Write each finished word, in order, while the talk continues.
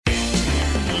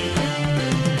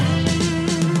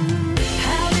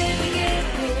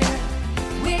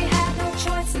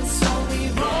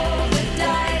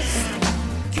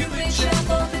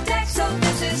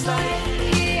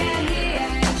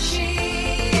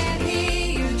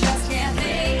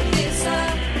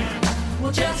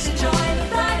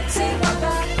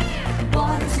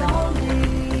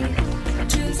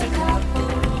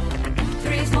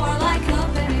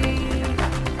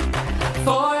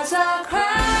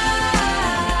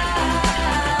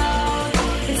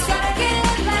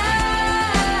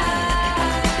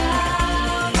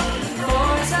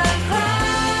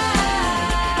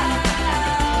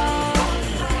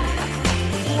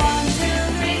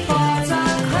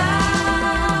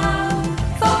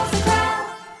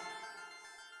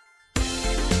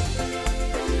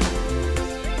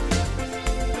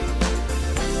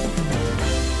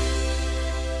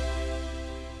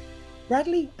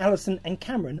Bradley, Alison and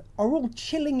Cameron are all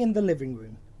chilling in the living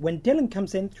room when Dylan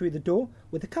comes in through the door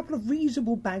with a couple of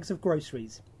reusable bags of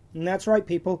groceries. And that's right,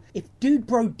 people, if Dude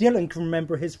Bro Dylan can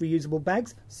remember his reusable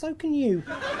bags, so can you.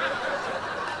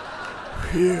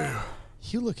 Phew.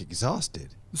 You look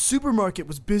exhausted. The supermarket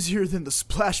was busier than the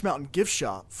Splash Mountain gift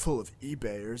shop, full of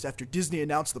eBayers, after Disney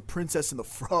announced The Princess and the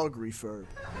Frog refurb.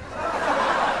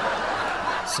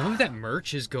 Some of that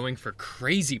merch is going for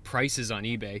crazy prices on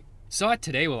eBay. Saw it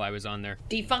today while I was on there.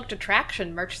 Defunct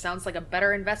attraction merch sounds like a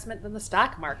better investment than the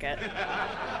stock market.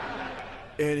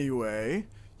 Anyway,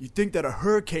 you'd think that a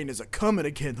hurricane is a-coming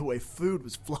again the way food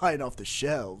was flying off the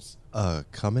shelves.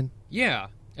 Coming? Yeah,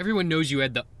 everyone knows you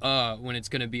add the when it's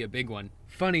gonna be a big one.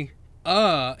 Funny,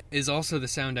 is also the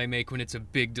sound I make when it's a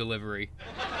big delivery.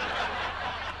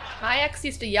 My ex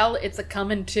used to yell, "It's a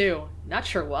comin' too." Not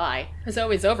sure why. It was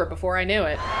always over before I knew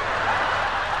it.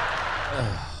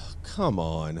 Come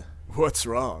on. What's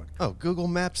wrong? Oh, Google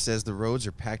Maps says the roads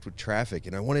are packed with traffic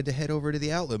and I wanted to head over to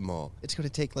the outlet mall. It's going to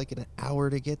take like an hour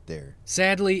to get there.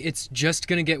 Sadly, it's just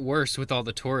gonna get worse with all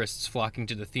the tourists flocking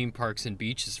to the theme parks and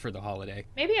beaches for the holiday.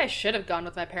 Maybe I should have gone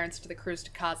with my parents to the cruise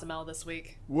to Cozumel this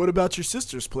week. What about your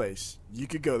sister's place? You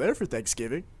could go there for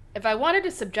Thanksgiving. If I wanted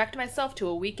to subject myself to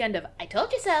a weekend of "I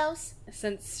told you so's,"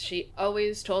 since she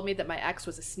always told me that my ex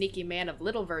was a sneaky man of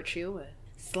little virtue, a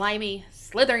slimy,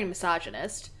 slithering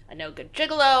misogynist, a no-good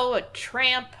gigolo, a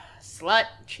tramp, slut,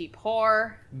 cheap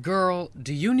whore. Girl,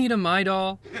 do you need a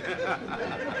Midol?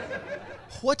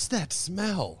 What's that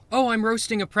smell? Oh, I'm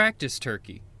roasting a practice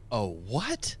turkey. Oh,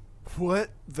 what?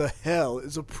 What the hell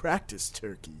is a practice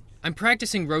turkey? I'm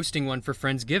practicing roasting one for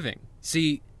Friendsgiving.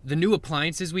 See, the new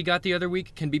appliances we got the other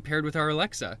week can be paired with our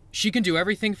Alexa. She can do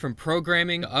everything from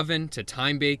programming, oven, to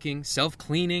time baking,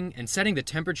 self-cleaning, and setting the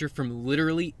temperature from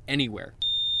literally anywhere.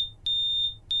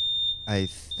 I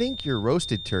think your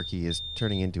roasted turkey is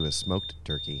turning into a smoked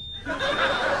turkey.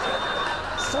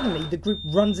 Suddenly, the group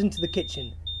runs into the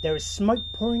kitchen. There is smoke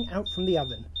pouring out from the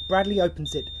oven. Bradley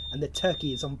opens it, and the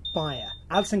turkey is on fire.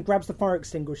 Alison grabs the fire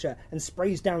extinguisher and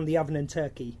sprays down the oven and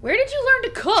turkey. Where did you learn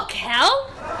to cook, Hal?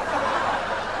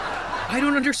 I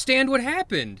don't understand what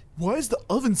happened. Why is the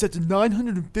oven set to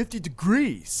 950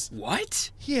 degrees?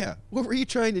 What? Yeah, what were you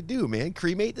trying to do, man?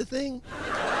 Cremate the thing?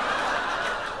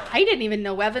 I didn't even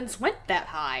know ovens went that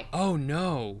high. Oh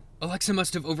no. Alexa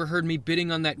must have overheard me bidding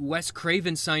on that Wes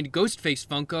Craven signed Ghostface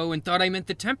Funko and thought I meant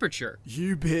the temperature.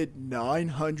 You bid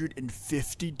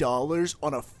 $950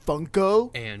 on a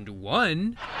Funko? And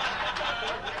won.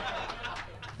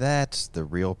 That's the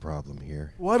real problem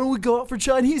here. Why don't we go out for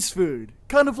Chinese food?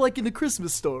 Kind of like in the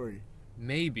Christmas Story.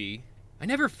 Maybe. I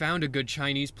never found a good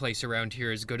Chinese place around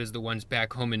here as good as the ones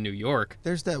back home in New York.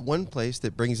 There's that one place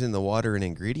that brings in the water and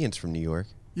ingredients from New York.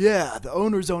 Yeah, the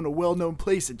owners own a well-known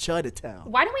place in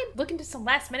Chinatown. Why don't we look into some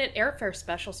last-minute airfare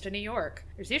specials to New York?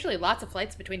 There's usually lots of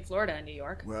flights between Florida and New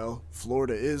York. Well,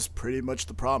 Florida is pretty much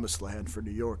the promised land for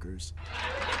New Yorkers.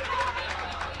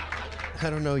 I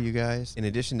don't know, you guys. In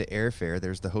addition to airfare,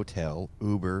 there's the hotel,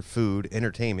 Uber, food,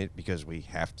 entertainment, because we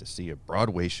have to see a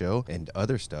Broadway show and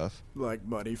other stuff. Like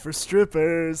money for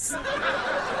strippers.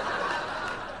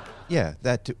 Yeah,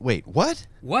 that too. Wait, what?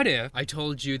 What if I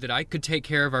told you that I could take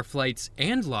care of our flights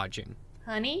and lodging?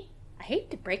 Honey, I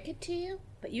hate to break it to you,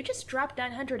 but you just dropped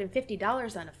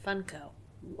 $950 on a Funko.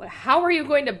 How are you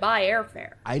going to buy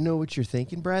airfare? I know what you're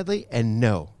thinking, Bradley, and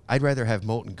no. I'd rather have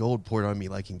molten gold poured on me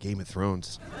like in Game of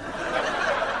Thrones.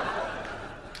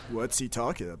 What's he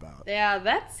talking about? Yeah,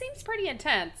 that seems pretty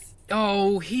intense.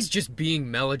 Oh, he's just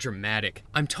being melodramatic.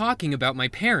 I'm talking about my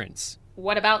parents.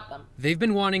 What about them? They've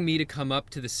been wanting me to come up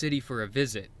to the city for a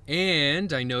visit,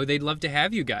 and I know they'd love to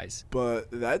have you guys. But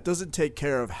that doesn't take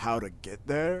care of how to get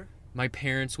there? My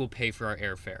parents will pay for our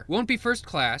airfare. Won't be first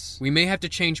class. We may have to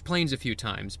change planes a few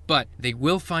times, but they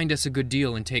will find us a good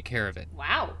deal and take care of it.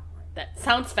 Wow, that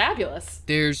sounds fabulous.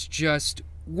 There's just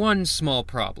one small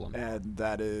problem. And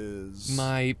that is...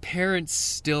 My parents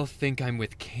still think I'm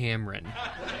with Cameron.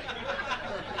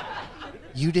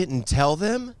 You didn't tell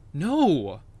them?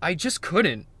 No, I just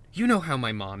couldn't. You know how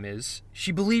my mom is.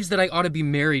 She believes that I ought to be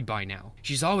married by now.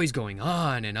 She's always going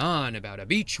on and on about a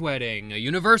beach wedding, a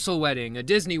Universal wedding, a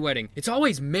Disney wedding. It's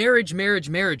always marriage, marriage,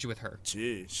 marriage with her.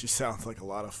 Gee, she sounds like a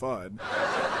lot of fun.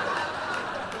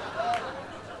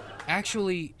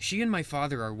 Actually, she and my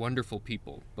father are wonderful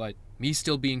people, but me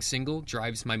still being single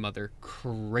drives my mother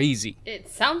crazy. It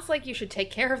sounds like you should take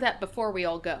care of that before we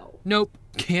all go. Nope,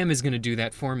 Cam is gonna do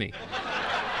that for me.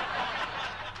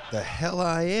 The hell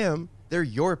I am. They're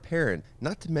your parent.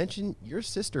 Not to mention, your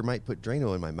sister might put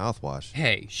Drano in my mouthwash.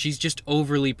 Hey, she's just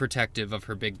overly protective of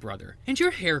her big brother. And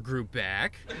your hair grew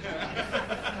back.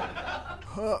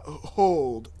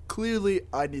 Hold. Clearly,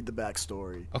 I need the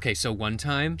backstory. Okay, so one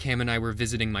time, Cam and I were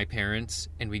visiting my parents,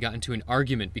 and we got into an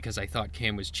argument because I thought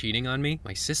Cam was cheating on me.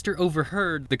 My sister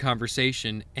overheard the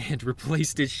conversation and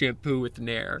replaced his shampoo with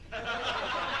Nair.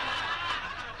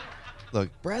 Look,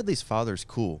 Bradley's father's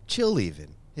cool. Chill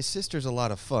even. His sister's a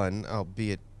lot of fun,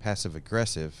 albeit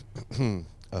passive-aggressive.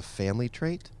 A family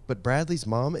trait? But Bradley's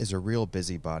mom is a real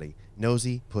busybody.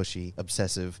 Nosy, pushy,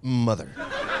 obsessive mother.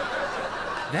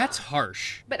 That's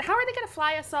harsh. But how are they going to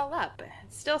fly us all up?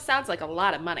 It still sounds like a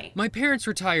lot of money. My parents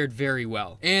retired very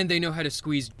well, and they know how to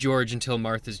squeeze George until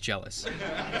Martha's jealous.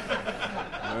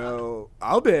 Well,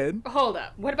 I'll bid. Hold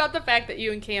up. What about the fact that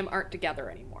you and Cam aren't together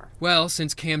anymore? Well,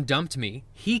 since Cam dumped me,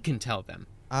 he can tell them.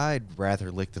 I'd rather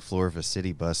lick the floor of a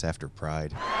city bus after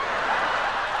Pride.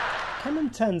 Cameron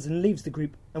turns and leaves the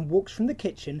group and walks from the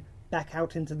kitchen back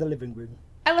out into the living room.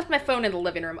 I left my phone in the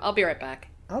living room. I'll be right back.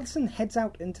 Alison heads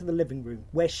out into the living room,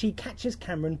 where she catches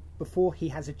Cameron before he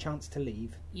has a chance to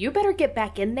leave. You better get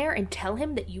back in there and tell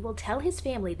him that you will tell his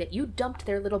family that you dumped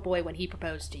their little boy when he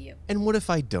proposed to you. And what if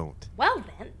I don't? Well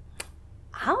then,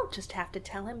 I'll just have to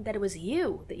tell him that it was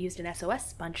you that used an SOS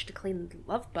sponge to clean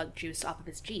the love bug juice off of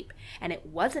his Jeep, and it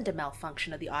wasn't a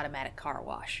malfunction of the automatic car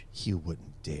wash. You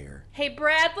wouldn't dare. Hey,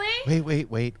 Bradley?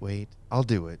 Wait. I'll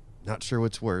do it. Not sure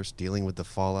what's worse, dealing with the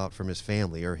fallout from his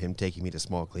family or him taking me to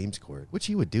small claims court, which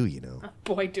he would do, you know. Oh,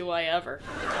 boy, do I ever.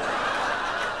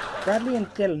 Bradley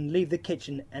and Dylan leave the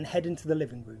kitchen and head into the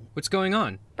living room. What's going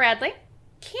on? Bradley,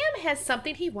 Cam has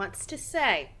something he wants to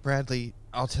say. Bradley,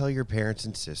 I'll tell your parents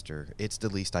and sister. It's the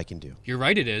least I can do. You're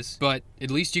right, it is. But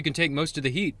at least you can take most of the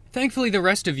heat. Thankfully, the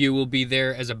rest of you will be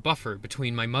there as a buffer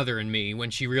between my mother and me when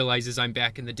she realizes I'm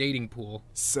back in the dating pool.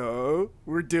 So,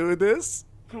 we're doing this?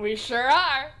 We sure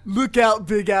are. Look out,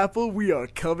 Big Apple. We are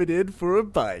coming in for a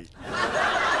bite.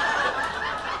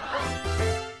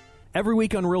 Every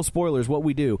week on Real Spoilers, what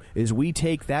we do is we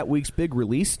take that week's big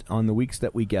release on the weeks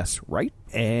that we guess right,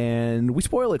 and we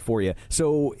spoil it for you.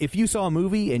 So if you saw a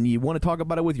movie and you want to talk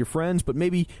about it with your friends, but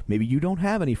maybe you don't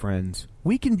have any friends,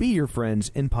 we can be your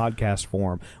friends in podcast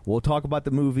form. We'll talk about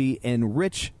the movie in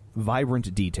rich,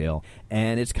 vibrant detail,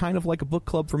 and it's kind of like a book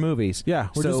club for movies. Yeah,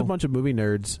 we're just a bunch of movie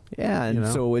nerds. Yeah, and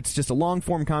so it's just a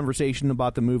long-form conversation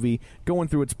about the movie, going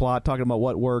through its plot, talking about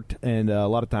what worked, and a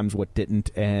lot of times what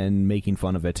didn't, and making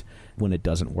fun of it when it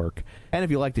doesn't work. And if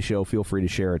you like the show, feel free to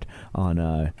share it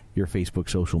on your Facebook,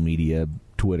 social media,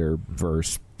 Twitter,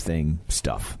 verse thing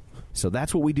stuff. So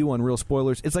that's what we do on Real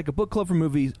Spoilers. It's like a book club for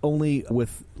movies, only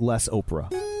with less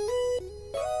Oprah.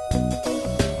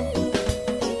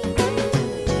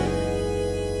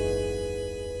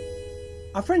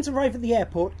 Our friends arrive at the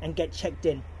airport and get checked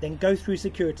in, then go through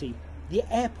security. The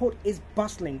airport is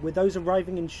bustling with those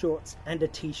arriving in shorts and a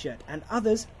t-shirt, and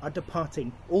others are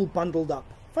departing, all bundled up.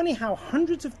 Funny how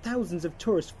hundreds of thousands of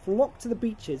tourists flock to the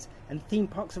beaches and theme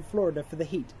parks of Florida for the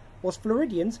heat, whilst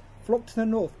Floridians flock to the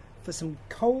north for some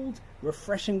cold,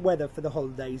 refreshing weather for the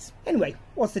holidays. Anyway,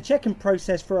 whilst the check-in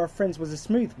process for our friends was a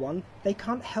smooth one, they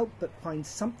can't help but find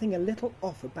something a little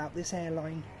off about this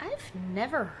airline. I've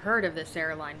never heard of this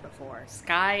airline before.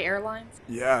 Sky Airlines?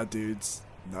 Yeah, dudes.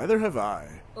 Neither have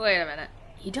I. Wait a minute.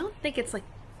 You don't think it's like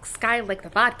Sky like the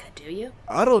vodka, do you?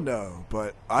 I don't know,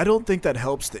 but I don't think that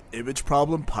helps the image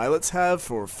problem pilots have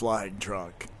for flying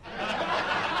drunk.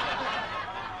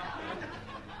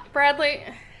 Bradley,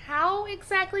 how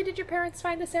exactly did your parents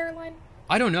find this airline?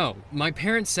 I don't know. My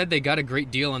parents said they got a great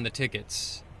deal on the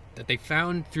tickets that they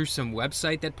found through some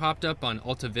website that popped up on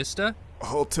Alta Vista.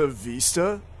 Alta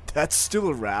Vista? That's still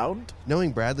around?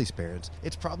 Knowing Bradley's parents,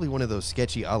 it's probably one of those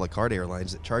sketchy a la carte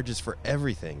airlines that charges for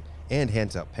everything and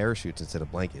hands out parachutes instead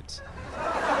of blankets.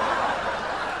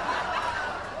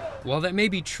 While that may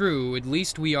be true, at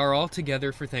least we are all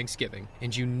together for Thanksgiving,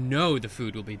 and you know the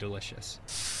food will be delicious.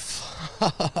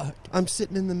 I'm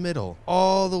sitting in the middle,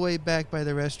 all the way back by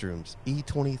the restrooms,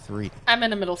 E23. I'm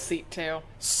in a middle seat, too.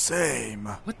 Same.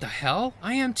 What the hell?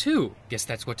 I am too. Guess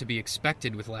that's what to be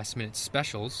expected with last-minute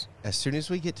specials. As soon as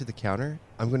we get to the counter,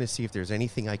 I'm going to see if there's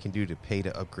anything I can do to pay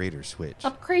to upgrade or switch.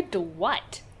 Upgrade to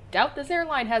what? Doubt this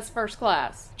airline has first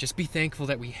class. Just be thankful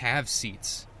that we have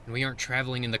seats, and we aren't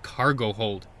traveling in the cargo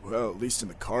hold. Well, at least in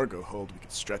the cargo hold we can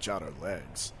stretch out our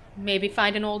legs. Maybe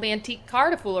find an old antique car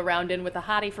to fool around in with a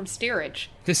hottie from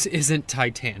steerage. This isn't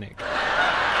Titanic.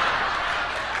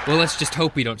 Well, let's just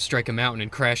hope we don't strike a mountain and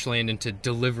crash land into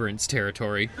Deliverance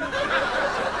territory.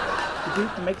 The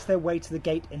group makes their way to the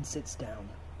gate and sits down.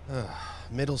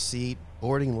 Middle seat,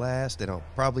 boarding last, and I'll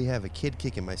probably have a kid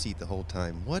kicking my seat the whole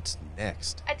time. What's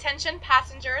next? Attention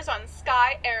passengers on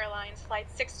Sky Airlines Flight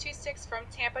 626 from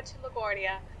Tampa to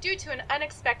LaGuardia. Due to an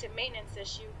unexpected maintenance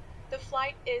issue, the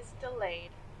flight is delayed.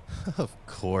 Of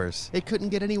course. It couldn't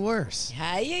get any worse.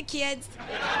 Hiya, kids.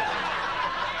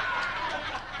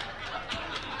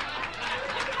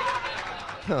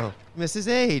 Oh, Mrs.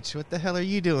 H, what the hell are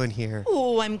you doing here?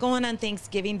 Oh, I'm going on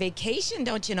Thanksgiving vacation,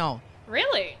 don't you know?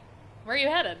 Really? Where are you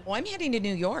headed? Oh, I'm heading to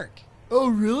New York. Oh,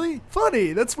 really?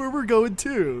 Funny, that's where we're going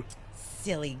too.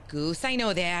 Silly goose, I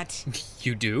know that.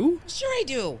 You do? Sure I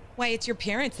do. Why, it's your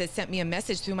parents that sent me a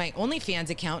message through my OnlyFans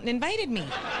account and invited me.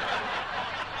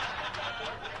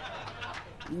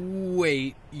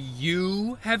 Wait,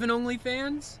 you have an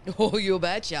OnlyFans? Oh, you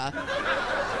betcha.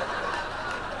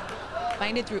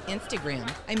 Find it through Instagram.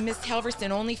 I'm Miss Halverson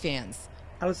OnlyFans.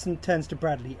 Allison turns to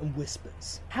Bradley and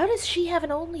whispers. How does she have an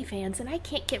OnlyFans and I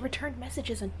can't get returned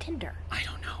messages on Tinder? I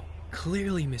don't know.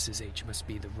 Clearly, Mrs. H must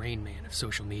be the Rain Man of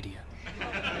social media.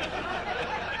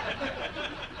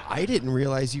 I didn't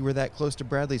realize you were that close to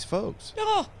Bradley's folks.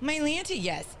 Oh, my Lanta,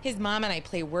 yes. His mom and I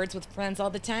play Words with Friends all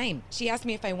the time. She asked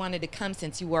me if I wanted to come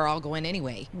since you were all going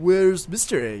anyway. Where's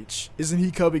Mr. H? Isn't he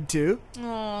coming too?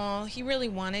 Oh, he really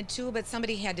wanted to, but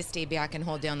somebody had to stay back and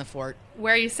hold down the fort.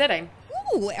 Where are you sitting?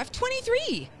 Ooh,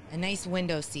 F23. A nice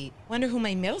window seat. Wonder who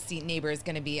my middle seat neighbor is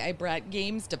going to be. I brought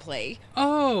games to play.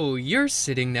 Oh, you're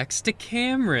sitting next to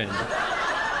Cameron.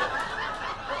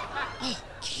 Oh,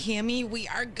 Cammy, we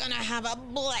are going to have a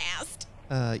blast.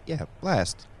 Yeah,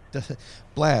 blast.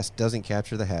 Blast doesn't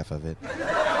capture the half of it.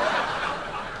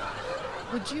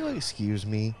 Would you excuse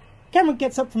me? Cameron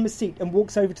gets up from his seat and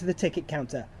walks over to the ticket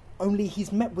counter. Only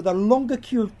he's met with a longer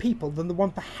queue of people than the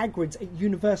one for Hagrid's at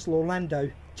Universal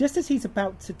Orlando. Just as he's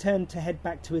about to turn to head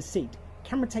back to his seat,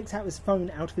 Cameron takes out his phone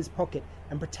out of his pocket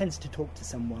and pretends to talk to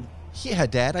someone. Yeah,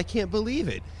 Dad, I can't believe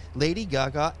it. Lady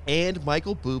Gaga and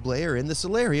Michael Bublé are in the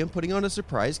solarium putting on a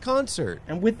surprise concert.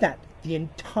 And with that, the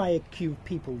entire queue of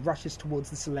people rushes towards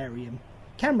the solarium.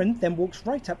 Cameron then walks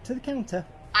right up to the counter.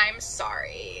 I'm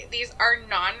sorry. These are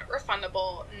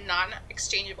non-refundable,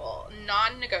 non-exchangeable,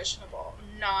 non-negotiable,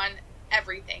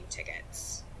 non-everything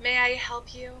tickets. May I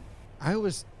help you? I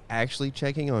was actually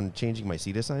checking on changing my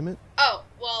seat assignment. Oh,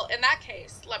 well, in that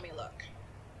case, let me look.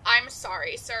 I'm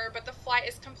sorry, sir, but the flight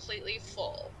is completely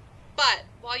full. But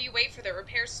while you wait for the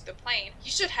repairs to the plane,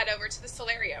 you should head over to the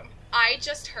solarium. I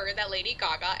just heard that Lady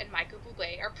Gaga and Michael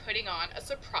Bublé are putting on a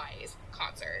surprise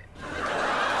concert.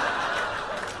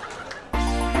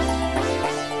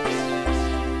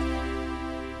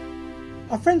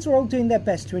 Our friends are all doing their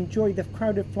best to enjoy the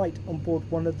crowded flight on board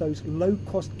one of those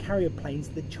low-cost carrier planes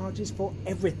that charges for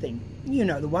everything. You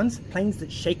know the ones, planes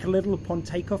that shake a little upon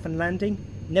takeoff and landing.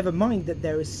 Never mind that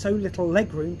there is so little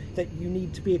legroom that you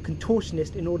need to be a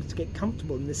contortionist in order to get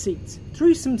comfortable in the seats.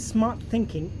 Through some smart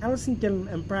thinking, Allison,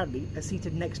 Dylan and Bradley are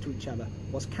seated next to each other,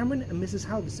 whilst Cameron and Mrs.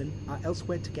 Halverson are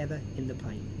elsewhere together in the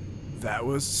plane. That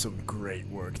was some great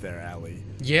work there, Allie.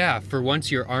 Yeah, for once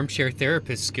your armchair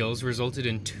therapist skills resulted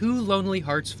in two lonely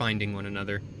hearts finding one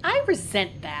another. I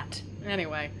resent that.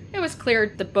 Anyway, it was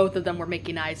clear that both of them were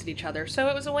making eyes at each other, so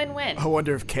it was a win-win. I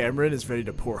wonder if Cameron is ready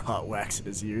to pour hot wax in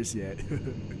his ears yet.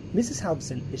 Mrs.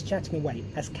 Halverson is chatting away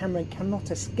as Cameron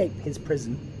cannot escape his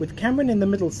prison. With Cameron in the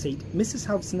middle seat, Mrs.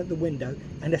 Halverson at the window,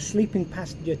 and a sleeping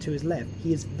passenger to his left,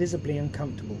 he is visibly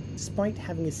uncomfortable, despite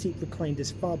having his seat reclined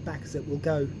as far back as it will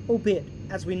go, albeit,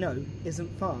 as we know, isn't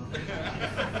far.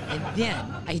 And then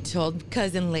I told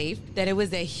Cousin Leif that it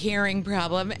was a hearing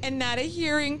problem and not a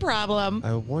hearing problem.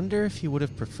 I wonder if he would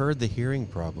have preferred the hearing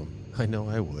problem. I know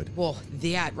I would. Well,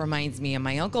 that reminds me of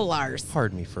my Uncle Lars.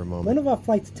 Pardon me for a moment. One of our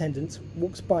flight attendants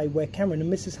walks by where Cameron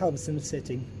and Mrs. Halverson are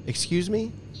sitting. Excuse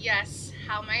me? Yes,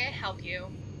 how may I help you?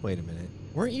 Wait a minute.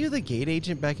 Weren't you the gate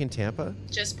agent back in Tampa?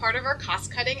 Just part of our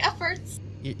cost-cutting efforts.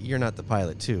 You're not the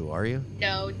pilot too, are you?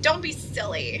 No, don't be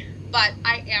silly. But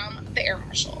I am the air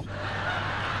marshal.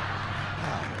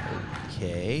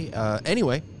 Okay.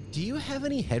 Anyway, do you have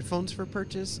any headphones for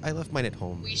purchase? I left mine at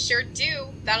home. We sure do.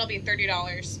 That'll be $30.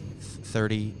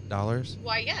 $30?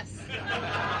 Why, yes.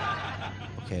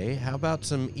 Okay, how about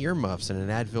some earmuffs and an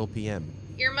Advil PM?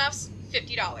 Earmuffs,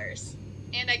 $50.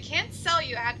 And I can't sell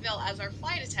you Advil as our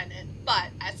flight attendant, but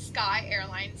as Sky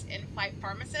Airlines in-flight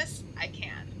pharmacist, I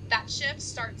can. That shift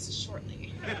starts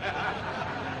shortly.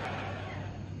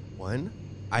 One,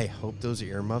 I hope those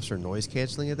earmuffs are noise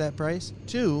canceling at that price.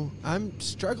 Two, I'm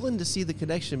struggling to see the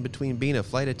connection between being a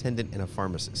flight attendant and a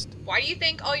pharmacist. Why do you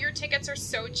think all your tickets are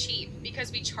so cheap? Because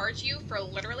we charge you for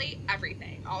literally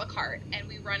everything, a la carte, and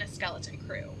we run a skeleton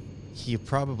crew. You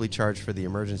probably charge for the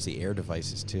emergency air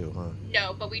devices too, huh?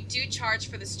 No, but we do charge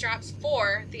for the straps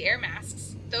for the air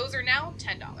masks. Those are now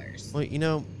 $10.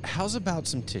 Well, how's about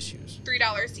some tissues?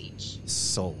 $3 each.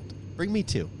 Sold. Bring me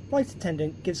 2. Flight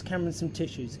attendant gives Cameron some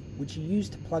tissues, which he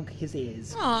used to plug his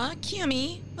ears. Aw,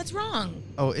 Kimmy, what's wrong?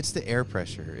 Oh, it's the air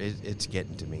pressure. It's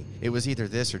getting to me. It was either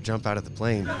this or jump out of the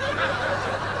plane. Well,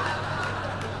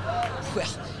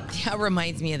 that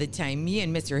reminds me of the time me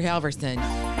and Mr. Halverson.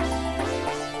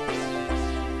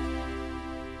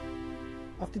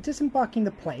 After disembarking the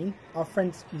plane, our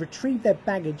friends retrieve their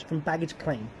baggage from baggage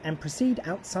claim and proceed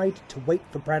outside to wait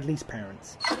for Bradley's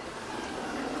parents.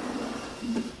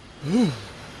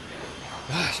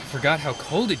 Gosh, I forgot how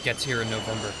cold it gets here in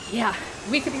November. Yeah,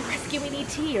 we could be rescuing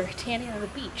E.T. or tanning on the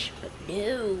beach, but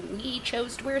no, we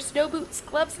chose to wear snow boots,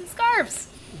 gloves, and scarves.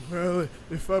 Well,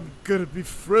 if I'm gonna be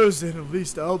frozen, at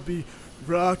least I'll be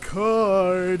rock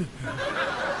hard.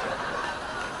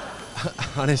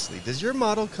 Honestly, does your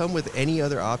model come with any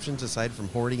other options aside from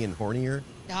horny and hornier?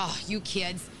 Oh, you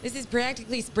kids. This is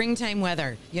practically springtime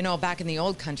weather. You know, back in the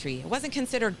old country, it wasn't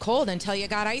considered cold until you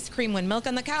got ice cream when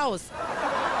milking the cows.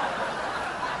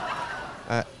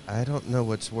 I don't know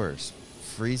what's worse,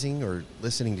 freezing or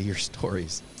listening to your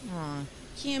stories. Aw,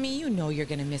 Kimmy, you know you're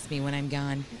gonna miss me when I'm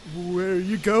gone. Where are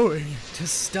you going? To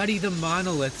study the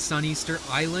monoliths on Easter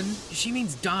Island? She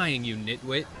means dying, you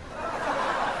nitwit.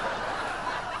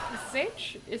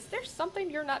 Sage, is there something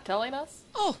you're not telling us?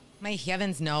 Oh, my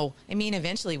heavens, no. I mean,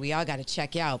 eventually we all gotta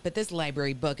check out, but this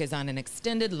library book is on an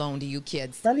extended loan to you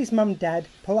kids. Bradley's mum and dad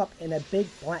pull up in a big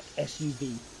black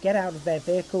SUV, get out of their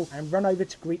vehicle, and run over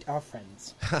to greet our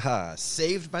friends. Haha,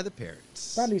 saved by the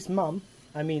parents. Bradley's mom,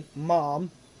 what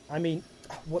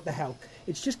the hell?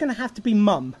 It's just gonna have to be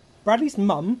mum. Bradley's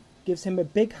mum gives him a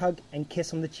big hug and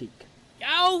kiss on the cheek.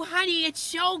 Oh, honey, it's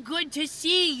so good to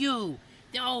see you.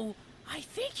 Oh, I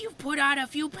think you've put on a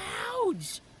few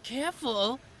pounds.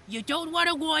 Careful, you don't want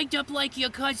to wind up like your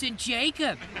cousin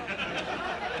Jacob.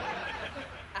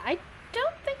 I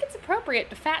don't think it's appropriate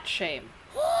to fat shame.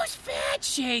 Who's fat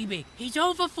shaming? He's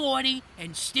over 40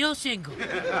 and still single.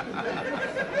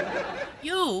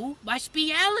 You must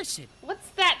be Allison. What's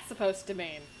that supposed to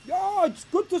mean? Yeah, it's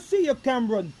good to see you,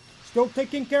 Cameron. Still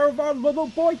taking care of our little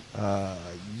boy?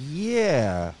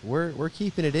 Yeah. We're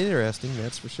keeping it interesting,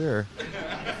 that's for sure.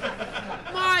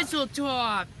 Mazel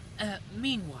tov.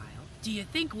 Meanwhile, do you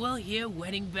think we'll hear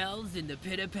wedding bells and the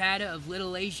pitter-patter of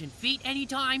little Asian feet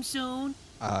anytime soon?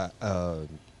 I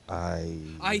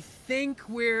think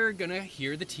we're gonna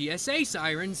hear the TSA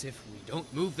sirens if we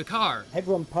don't move the car.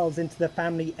 Everyone piles into the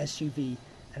family SUV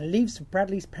and leaves for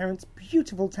Bradley's parents'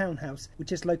 beautiful townhouse,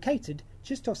 which is located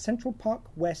just off Central Park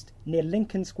West near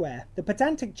Lincoln Square. The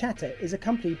pedantic chatter is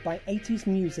accompanied by 80s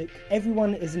music.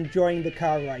 Everyone is enjoying the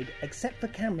car ride, except for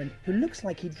Cameron, who looks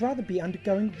like he'd rather be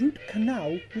undergoing root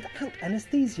canal without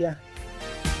anesthesia.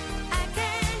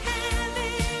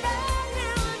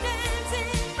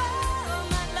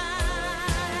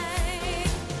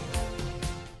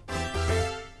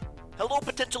 Hello,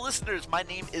 potential listeners. My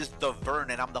name is The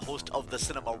Vern, and I'm the host of the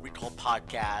Cinema Recall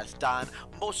podcast. On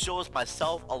most shows,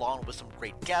 myself, along with some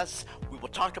great guests, we will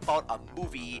talk about a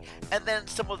movie and then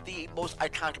some of the most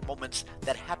iconic moments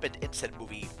that happened in said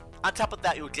movie. On top of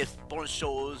that, you'll get bonus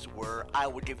shows where I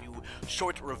will give you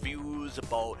short reviews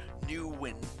about new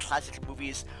and classic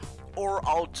movies, or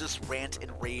I'll just rant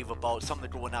and rave about something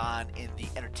going on in the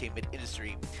entertainment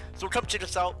industry. So come check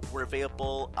us out. We're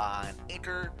available on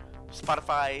Anchor,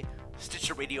 Spotify,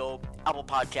 Stitcher Radio, Apple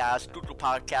Podcasts, Google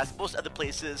Podcasts, most other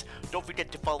places. Don't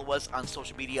forget to follow us on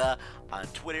social media. On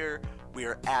Twitter,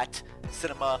 we're at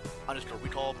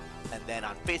Cinema_Recall. And then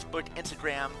on Facebook,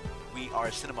 Instagram, we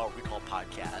are Cinema Recall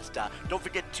Podcast. Don't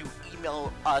forget to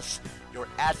email us your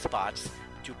ad spots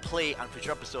to play on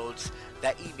future episodes.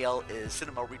 That email is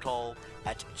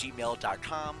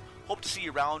cinemarecall@gmail.com. Hope to see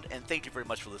you around, and thank you very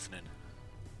much for listening.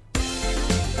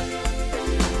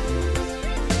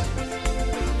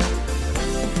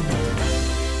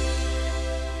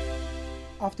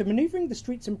 After maneuvering the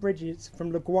streets and bridges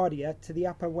from LaGuardia to the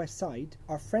Upper West Side,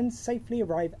 our friends safely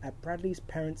arrive at Bradley's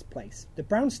parents' place. The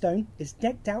brownstone is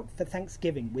decked out for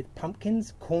Thanksgiving with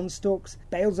pumpkins, corn stalks,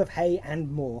 bales of hay,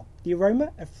 and more. The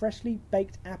aroma of freshly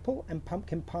baked apple and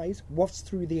pumpkin pies wafts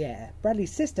through the air.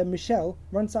 Bradley's sister, Michelle,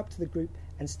 runs up to the group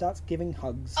and starts giving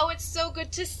hugs. Oh, it's so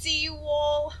good to see you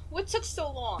all. What took so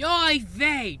long? Oy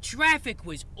vey, traffic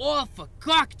was all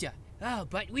forgotten. Oh,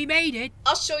 but we made it.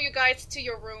 I'll show you guys to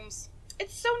your rooms.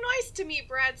 It's so nice to meet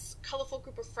Brad's colorful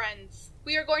group of friends.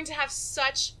 We are going to have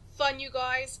such fun, you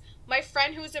guys. My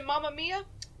friend who's in Mamma Mia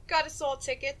got us all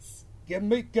tickets. Give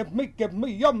me a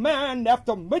man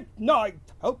after midnight.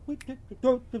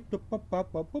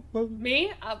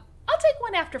 Me? I'll take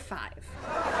one after 5.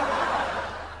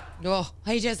 Oh,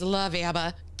 I just love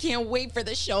ABBA. Can't wait for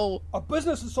the show. A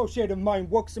business associate of mine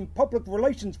works in public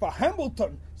relations for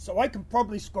Hamilton, so I can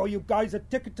probably score you guys a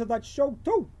ticket to that show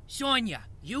too. Sonia,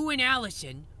 you and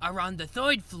Allison are on the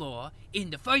 3rd floor in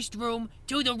the first room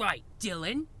to the right.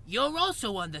 Dylan, you're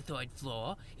also on the 3rd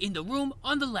floor in the room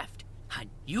on the left. And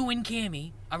you and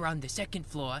Cammy are on the 2nd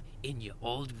floor in your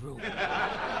old room.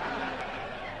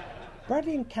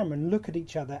 Bradley and Cameron look at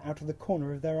each other out of the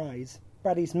corner of their eyes.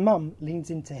 Bradley's mum leans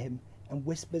into him and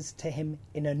whispers to him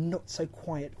in a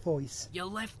not-so-quiet voice. You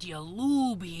left your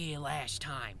lube here last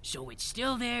time, so it's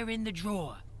still there in the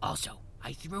drawer. Also,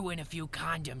 I threw in a few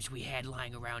condoms we had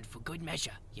lying around for good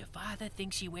measure. Your father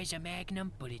thinks he wears a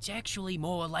Magnum, but it's actually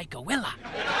more like a Willa.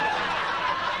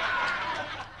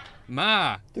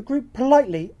 Ma! The group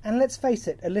politely, and let's face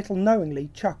it, a little knowingly,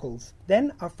 chuckles.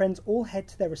 Then our friends all head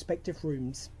to their respective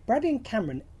rooms. Bradley and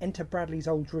Cameron enter Bradley's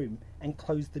old room and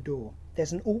close the door.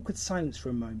 There's an awkward silence for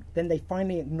a moment. Then they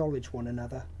finally acknowledge one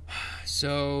another.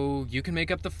 So, you can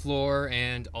make up the floor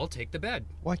and I'll take the bed.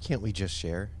 Why can't we just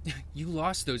share? You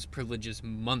lost those privileges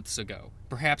months ago.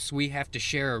 Perhaps we have to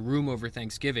share a room over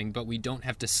Thanksgiving, but we don't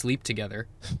have to sleep together.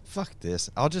 Fuck this.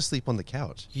 I'll just sleep on the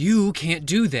couch. You can't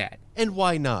do that. And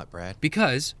why not, Brad?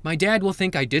 Because my dad will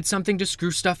think I did something to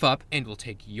screw stuff up and will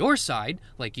take your side,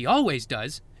 like he always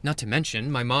does. Not to mention,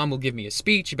 my mom will give me a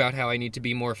speech about how I need to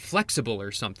be more flexible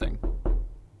or something.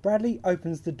 Bradley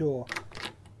opens the door.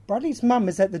 Bradley's mum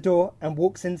is at the door and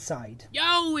walks inside.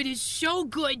 Oh, it is so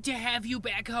good to have you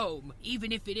back home,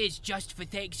 even if it is just for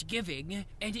Thanksgiving.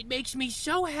 And it makes me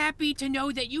so happy to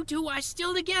know that you two are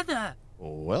still together.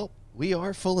 Well, we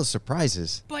are full of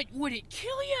surprises. But would it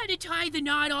kill you to tie the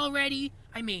knot already?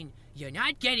 I mean, you're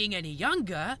not getting any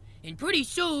younger, and pretty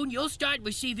soon you'll start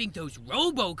receiving those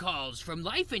robocalls from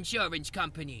life insurance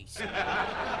companies.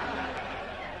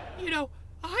 You know,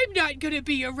 I'm not gonna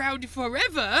be around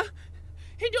forever.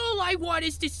 And all I want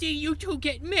is to see you two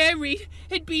get married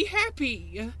and be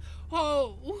happy.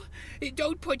 Oh,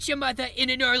 don't put your mother in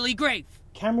an early grave.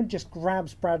 Cameron just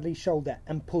grabs Bradley's shoulder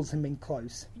and pulls him in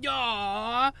close.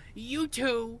 Aw, you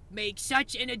two make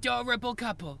such an adorable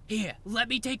couple. Here, let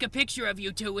me take a picture of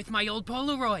you two with my old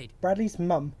Polaroid. Bradley's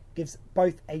mum gives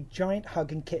both a giant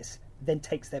hug and kiss, then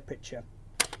takes their picture.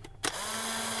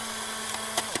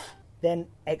 Then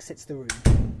exits the room.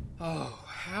 Oh,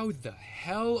 how the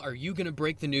hell are you gonna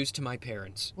break the news to my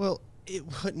parents? Well, it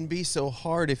wouldn't be so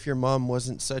hard if your mom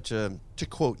wasn't such a, to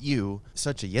quote you,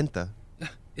 such a yenta.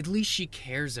 At least she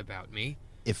cares about me.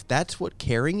 If that's what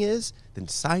caring is, then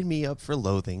sign me up for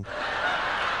loathing.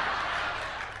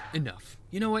 Enough.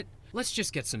 You know what? Let's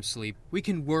just get some sleep. We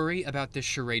can worry about this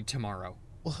charade tomorrow.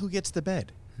 Well, who gets the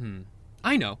bed?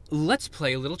 I know. Let's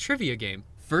play a little trivia game.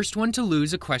 First one to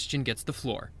lose a question gets the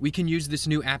floor. We can use this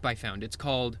new app I found. It's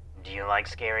called... Do you like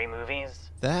scary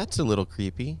movies? That's a little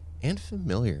creepy and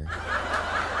familiar.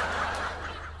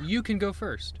 You can go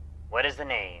first. What is the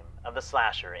name of the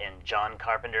slasher in John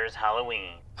Carpenter's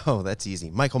Halloween? Oh, that's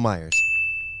easy. Michael Myers.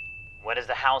 What is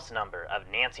the house number of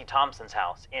Nancy Thompson's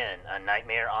house in A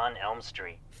Nightmare on Elm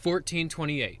Street?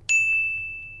 1428.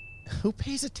 Who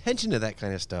pays attention to that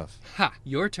kind of stuff? Ha!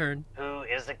 Your turn. Who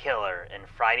is the killer in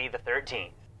Friday the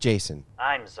 13th? Jason.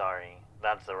 I'm sorry.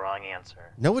 That's the wrong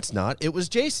answer. No, it's not. It was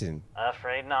Jason.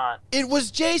 Afraid not. It was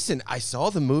Jason! I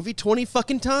saw the movie 20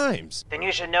 fucking times. Then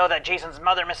you should know that Jason's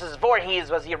mother, Mrs.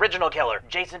 Voorhees, was the original killer.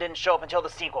 Jason didn't show up until the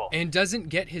sequel. And doesn't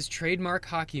get his trademark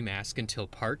hockey mask until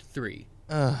part 3.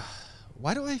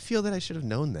 Why do I feel that I should have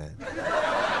known that?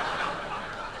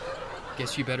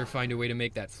 Guess you better find a way to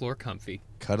make that floor comfy.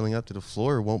 Cuddling up to the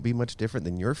floor won't be much different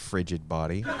than your frigid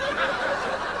body.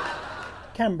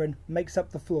 Cameron makes up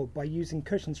the floor by using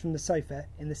cushions from the sofa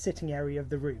in the sitting area of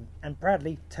the room, and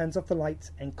Bradley turns off the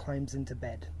lights and climbs into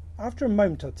bed. After a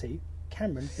moment or two,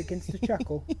 Cameron begins to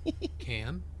chuckle.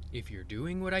 Cam, if you're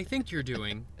doing what I think you're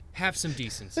doing, have some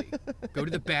decency. Go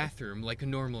to the bathroom like a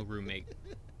normal roommate.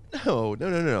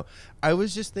 No. I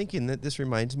was just thinking that this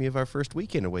reminds me of our first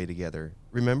weekend away together.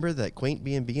 Remember that quaint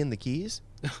B&B in the Keys?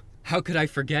 How could I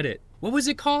forget it? What was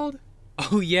it called?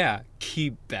 Oh yeah, Key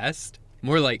Best?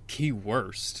 More like Key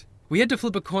Worst. We had to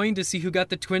flip a coin to see who got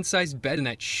the twin-sized bed in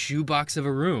that shoebox of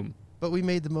a room. But we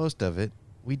made the most of it.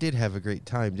 We did have a great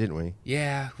time, didn't we?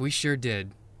 Yeah, we sure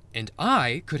did. And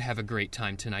I could have a great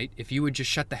time tonight if you would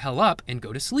just shut the hell up and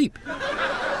go to sleep.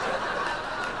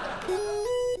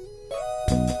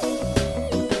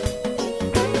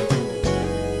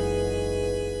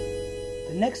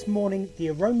 The next morning, the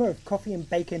aroma of coffee and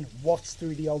bacon wafts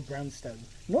through the old brownstone.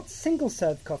 Not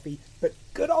single-serve coffee, but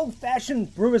good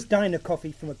old-fashioned Brewer's Diner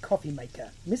coffee from a coffee maker.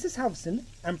 Mrs. Halverson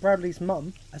and Bradley's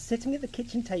mum are sitting at the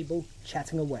kitchen table,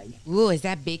 chatting away. Ooh, is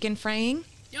that bacon frying?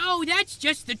 No, that's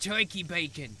just the turkey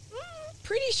bacon.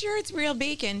 Pretty sure it's real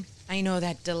bacon. I know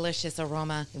that delicious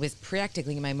aroma. It was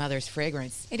practically my mother's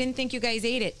fragrance. I didn't think you guys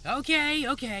ate it. Okay,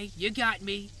 you got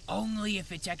me. Only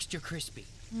if it's extra crispy.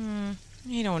 I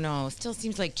don't know. Still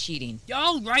seems like cheating.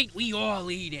 All right, we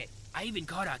all eat it. I even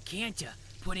caught our Cantor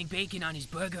putting bacon on his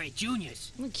burger at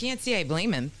Junior's. Well, can't say I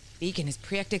blame him. Bacon is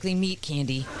practically meat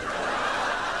candy.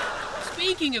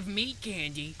 Speaking of meat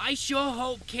candy, I sure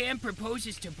hope Cam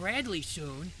proposes to Bradley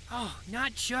soon. Oh,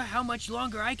 not sure how much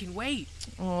longer I can wait.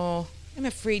 Oh, I'm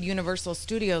afraid Universal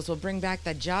Studios will bring back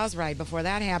the Jaws ride before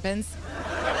that happens.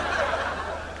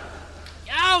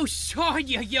 Oh,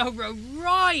 Sonia, you're a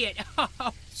riot.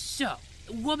 So,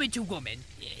 woman to woman,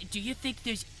 do you think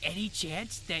there's any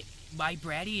chance that my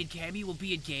Braddy and Cammy will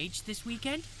be engaged this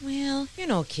weekend? Well, you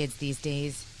know kids these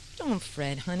days. Don't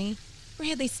fret, honey.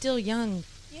 Bradley's still young.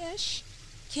 Yes.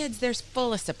 Kids, they're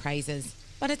full of surprises.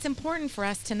 But it's important for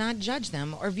us to not judge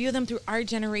them or view them through our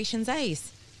generation's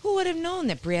eyes. Who would have known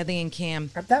that Bradley and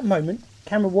Cam... At that moment,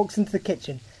 Cameron walks into the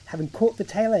kitchen, having caught the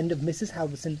tail end of Mrs.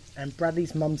 Halverson and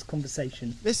Bradley's mum's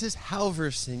conversation. Mrs.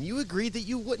 Halverson, you agreed that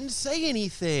you wouldn't say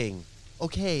anything.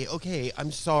 Okay,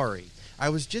 I'm sorry. I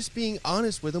was just being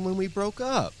honest with him when we broke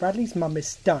up. Bradley's mum is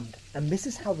stunned, and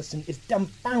Mrs. Halverson is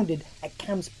dumbfounded at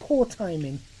Cam's poor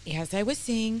timing. As I was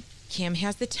saying, Cam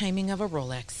has the timing of a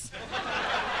Rolex.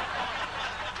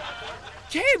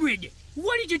 Cameron,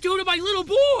 what did you do to my little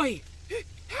boy?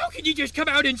 How can you just come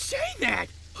out and say that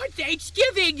on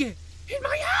Thanksgiving in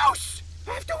my house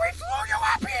after we flew you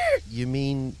up here? You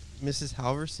mean Mrs.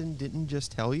 Halverson didn't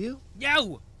just tell you?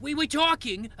 No, we were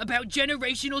talking about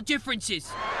generational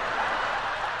differences.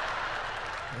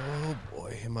 Oh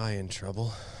boy, am I in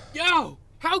trouble. No,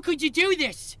 how could you do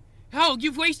this? Oh,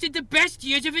 you've wasted the best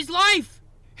years of his life.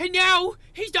 And now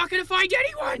he's not going to find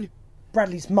anyone.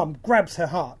 Bradley's mum grabs her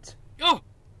heart.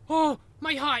 Oh,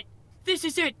 my heart. This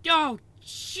is it. Oh,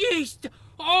 jeez.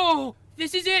 Oh,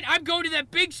 this is it. I'm going to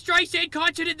that big Streisand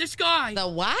concert in the sky. The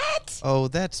what? Oh,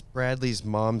 that's Bradley's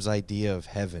mom's idea of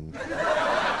heaven.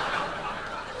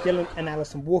 Dylan and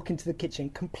Allison walk into the kitchen,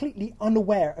 completely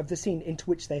unaware of the scene into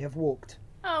which they have walked.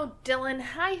 Oh, Dylan,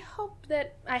 I hope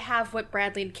that I have what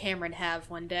Bradley and Cameron have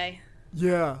one day.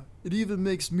 Yeah, it even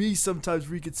makes me sometimes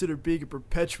reconsider being a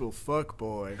perpetual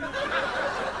fuckboy.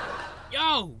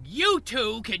 Yo, you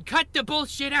two can cut the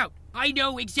bullshit out. I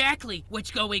know exactly what's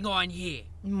going on here.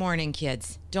 Morning,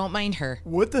 kids. Don't mind her.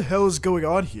 What the hell is going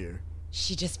on here?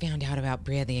 She just found out about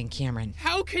Bradley and Cameron.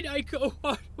 How can I go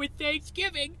on with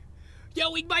Thanksgiving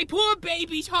knowing my poor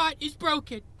baby's heart is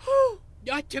broken?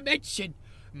 Not to mention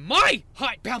my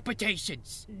heart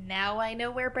palpitations. Now I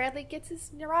know where Bradley gets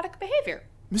his neurotic behavior.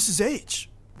 Mrs. H,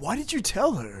 why did you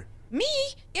tell her? Me?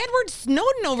 Edward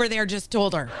Snowden over there just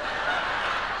told her.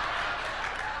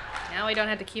 Now I don't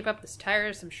have to keep up this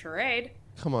tiresome charade.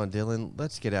 Come on, Dylan,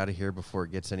 let's get out of here before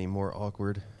it gets any more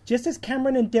awkward. Just as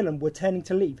Cameron and Dylan were turning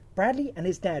to leave, Bradley and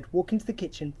his dad walk into the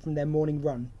kitchen from their morning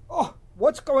run. Oh,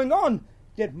 what's going on?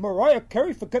 Did Mariah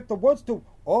Carey forget the words to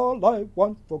All I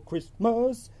Want for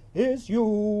Christmas Is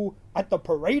You at the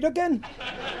parade again?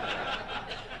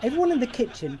 Everyone in the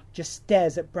kitchen just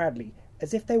stares at Bradley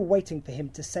as if they were waiting for him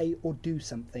to say or do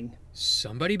something.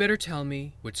 Somebody better tell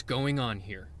me what's going on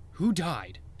here. Who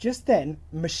died? Just then,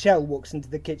 Michelle walks into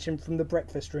the kitchen from the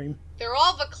breakfast room. They're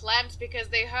all verklempt because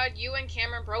they heard you and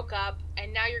Cameron broke up,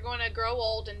 and now you're going to grow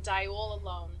old and die all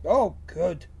alone. Oh,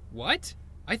 good. What?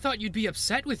 I thought you'd be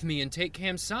upset with me and take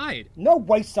Cam's side. No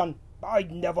way, son. I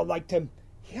never liked him.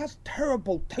 He has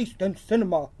terrible taste in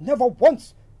cinema. Never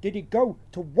once did he go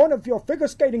to one of your figure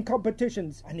skating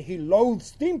competitions, and he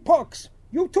loathes theme parks.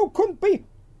 You two couldn't be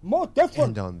more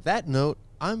different. And on that note,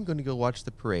 I'm going to go watch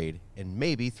the parade and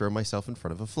maybe throw myself in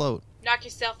front of a float. Knock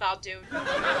yourself out, dude.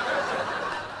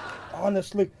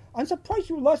 Honestly, I'm surprised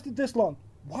you lasted this long.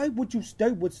 Why would you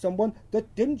stay with someone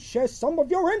that didn't share some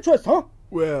of your interests, huh?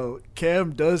 Well,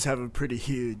 Cam does have a pretty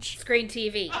huge screen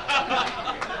TV.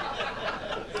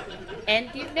 And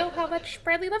you know how much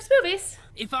Bradley loves movies.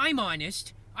 If I'm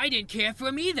honest, I didn't care for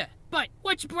him either. But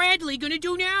what's Bradley gonna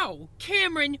do now?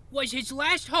 Cameron was his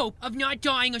last hope of not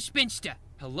dying a spinster.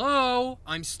 Hello?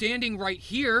 I'm standing right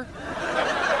here.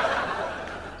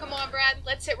 Come on, Brad,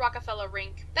 let's hit Rockefeller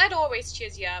Rink. That always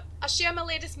cheers you up. I'll share my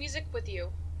latest music with you.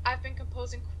 I've been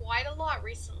composing quite a lot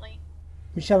recently.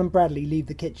 Michelle and Bradley leave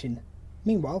the kitchen.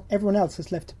 Meanwhile, everyone else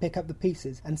has left to pick up the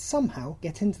pieces and somehow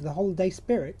get into the holiday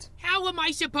spirit. How am I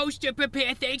supposed to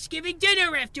prepare Thanksgiving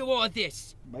dinner after all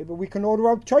this? Maybe we can order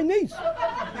out Chinese.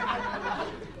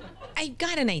 I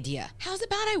got an idea. How's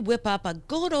about I whip up a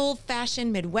good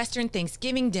old-fashioned Midwestern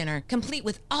Thanksgiving dinner, complete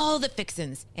with all the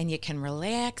fixins, and you can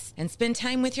relax and spend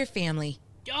time with your family.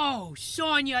 Oh,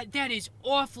 Sonia, that is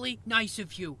awfully nice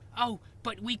of you. Oh,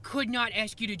 but we could not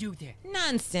ask you to do that.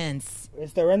 Nonsense.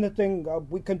 Is there anything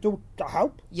we can do to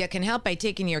help? You can help by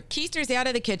taking your keisters out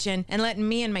of the kitchen and letting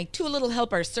me and my 2 little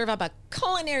helpers serve up a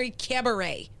culinary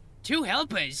cabaret. 2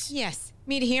 helpers? Yes,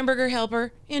 meet hamburger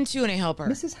helper and tuna helper.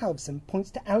 Mrs. Halverson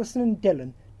points to Alison and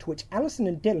Dylan, to which Alison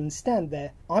and Dylan stand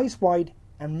there, eyes wide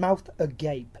and mouth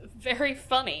agape. Very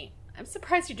funny. I'm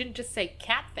surprised you didn't just say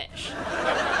catfish.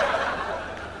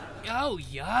 Oh,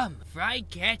 yum. Fried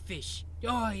catfish.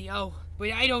 Oh,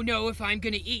 but I don't know if I'm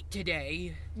gonna eat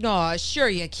today. Aw, sure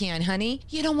you can, honey.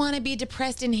 You don't want to be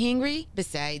depressed and hangry?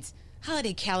 Besides,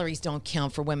 holiday calories don't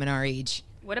count for women our age.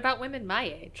 What about women my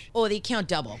age? Oh, they count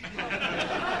double.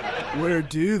 Where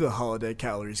do the holiday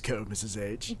calories go, Mrs.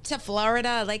 H? To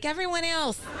Florida, like everyone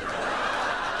else.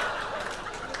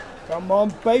 Come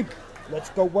on, babe. Let's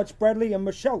go watch Bradley and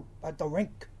Michelle at the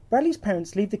rink. Bradley's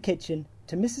parents leave the kitchen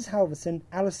to Mrs. Halverson,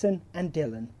 Alison, and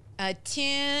Dylan.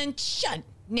 Attention!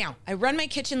 Now, I run my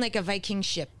kitchen like a Viking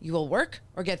ship. You will work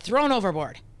or get thrown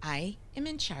overboard. I am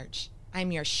in charge.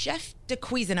 I'm your chef de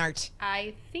Cuisinart.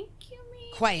 I think you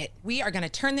mean... Quiet. We are going to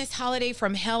turn this holiday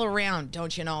from hell around,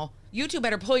 don't you know? You two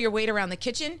better pull your weight around the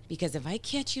kitchen, because if I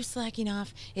catch you slacking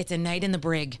off, it's a night in the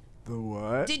brig. The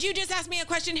what? Did you just ask me a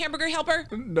question, hamburger helper?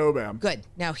 No, ma'am. Good.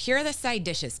 Now here are the side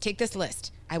dishes. Take this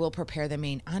list. I will prepare the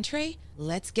main entree.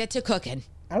 Let's get to cooking.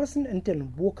 Alison and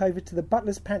Dylan walk over to the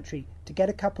butler's pantry to get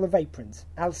a couple of aprons.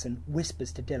 Alison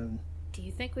whispers to Dylan. Do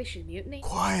you think we should mutiny?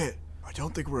 Quiet. I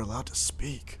don't think we're allowed to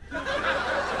speak.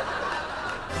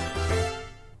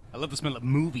 I love the smell of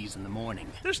movies in the morning.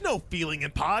 There's no feeling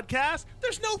in podcasts.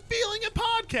 There's no feeling in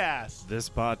podcasts. This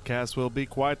podcast will be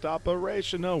quite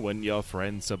operational when your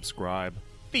friends subscribe.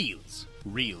 Feels.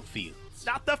 Real feels.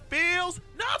 Not the feels.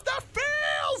 Not the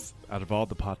feels. Out of all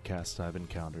the podcasts I've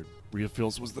encountered, Real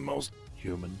Feels was the most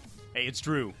human. Hey, it's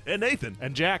Drew. And Nathan.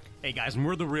 And Jack. Hey guys, and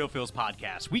we're the Real Feels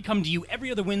Podcast. We come to you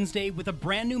every other Wednesday with a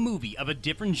brand new movie of a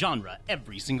different genre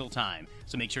every single time.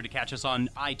 So make sure to catch us on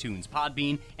iTunes,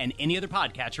 Podbean, and any other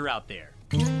podcatcher out there.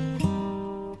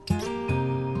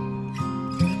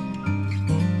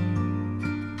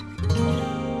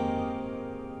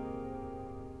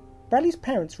 Bradley's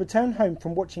parents return home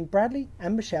from watching Bradley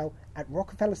and Michelle at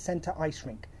Rockefeller Center ice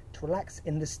rink to relax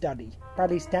in the study.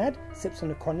 Bradley's dad sips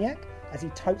on a cognac as he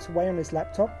types away on his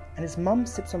laptop, and his mum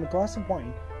sips on a glass of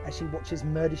wine as she watches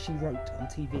Murder, She Wrote on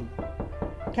TV.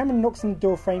 Cameron knocks on the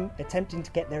doorframe, attempting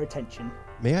to get their attention.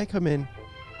 May I come in?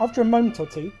 After a moment or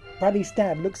two, Bradley's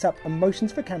dad looks up and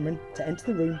motions for Cameron to enter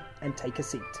the room and take a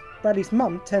seat. Bradley's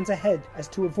mum turns her head as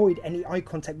to avoid any eye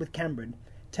contact with Cameron,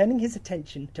 turning his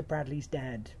attention to Bradley's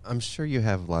dad. I'm sure you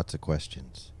have lots of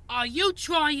questions. Are you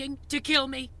trying to kill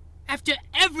me? After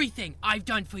everything I've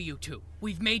done for you two,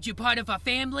 we've made you part of our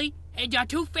family, and our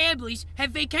 2 families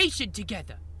have vacationed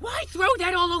together. Why throw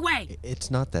that all away?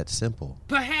 It's not that simple.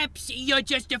 Perhaps you're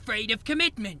just afraid of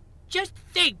commitment. Just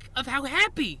think of how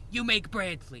happy you make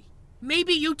Bradley.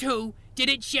 Maybe you two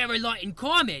didn't share a lot in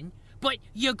common, but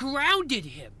you grounded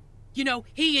him. You know,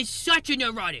 he is such a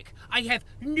neurotic. I have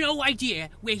no idea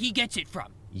where he gets it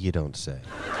from. You don't say.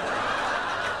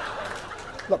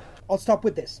 Look, I'll stop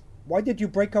with this. Why did you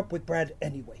break up with Brad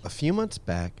anyway? A few months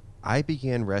back, I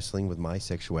began wrestling with my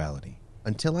sexuality.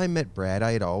 Until I met Brad,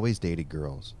 I had always dated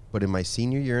girls. But in my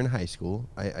senior year in high school,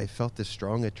 I felt this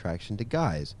strong attraction to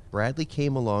guys. Bradley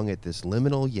came along at this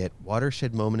liminal yet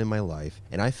watershed moment in my life,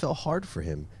 and I fell hard for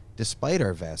him, despite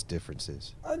our vast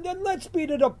differences. And then let's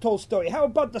speed it up, Tolstoy. How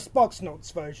about the Sparks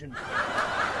Notes version?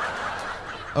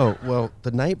 Oh, well,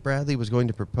 the night Bradley was going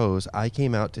to propose, I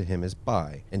came out to him as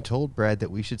bi and told Brad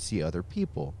that we should see other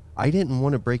people. I didn't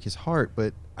want to break his heart,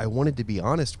 but I wanted to be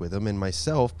honest with him and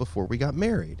myself before we got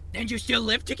married. And you still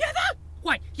live together?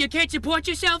 What, you can't support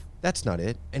yourself? That's not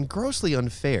it, and grossly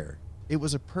unfair. It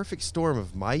was a perfect storm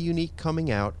of my unique coming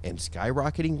out and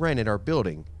skyrocketing rent at our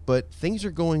building, but things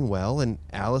are going well, and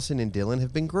Allison and Dylan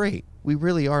have been great. We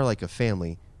really are like a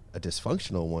family. A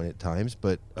dysfunctional one at times,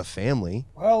 but a family.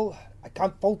 Well, I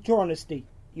can't fault your honesty.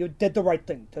 You did the right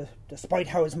thing, despite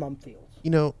how his mom feels.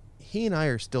 You know, he and I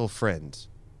are still friends.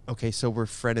 Okay, so we're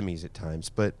frenemies at times,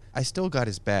 but I still got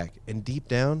his back, and deep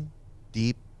down,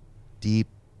 deep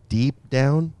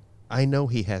down, I know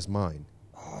he has mine.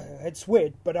 It's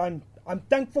weird, but I'm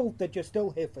thankful that you're still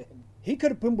here for him. He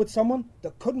could have been with someone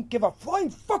that couldn't give a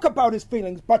flying fuck about his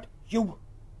feelings, but you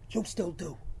still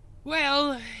do.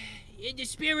 Well, in the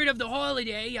spirit of the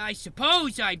holiday, I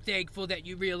suppose I'm thankful that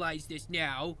you realize this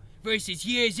now, versus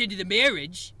years into the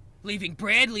marriage, leaving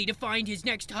Bradley to find his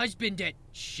next husband at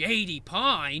Shady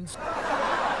Pines.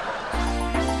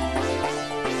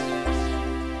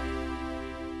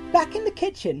 Back in the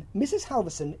kitchen, Mrs.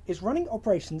 Halverson is running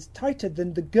operations tighter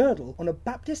than the girdle on a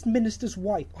Baptist minister's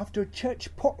wife after a church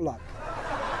potluck.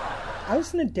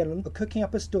 Alison and Dylan are cooking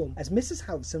up a storm as Mrs.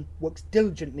 Halverson works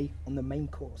diligently on the main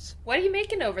course. What are you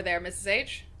making over there, Mrs.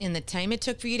 H? In the time it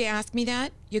took for you to ask me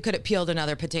that, you could have peeled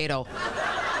another potato.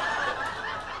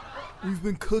 We've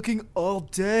been cooking all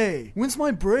day. When's my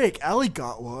break? Allie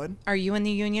got one. Are you in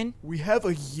the union? We have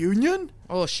a union?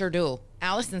 Oh, sure do.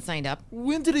 Allison signed up.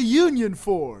 When did a union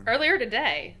form? Earlier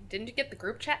today. Didn't you get the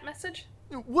group chat message?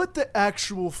 What the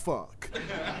actual fuck?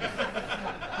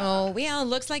 Oh, well,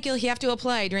 looks like you'll have to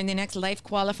apply during the next life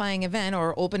qualifying event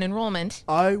or open enrollment.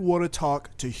 I want to talk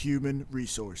to human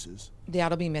resources.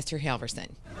 That'll be Mr. Halverson.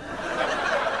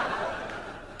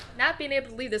 Not being able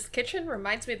to leave this kitchen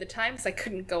reminds me of the times I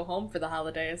couldn't go home for the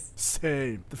holidays.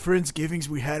 Same. The Friendsgivings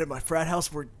we had at my frat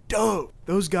house were dope.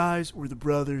 Those guys were the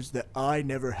brothers that I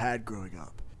never had growing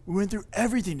up. We went through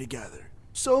everything together.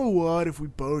 So what if we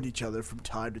boned each other from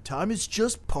time to time? It's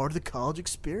just part of the college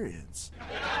experience.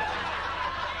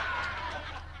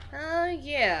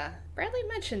 Yeah. Bradley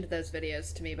mentioned those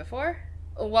videos to me before.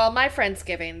 While my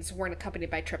Friendsgivings weren't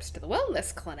accompanied by trips to the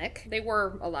wellness clinic, they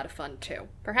were a lot of fun too.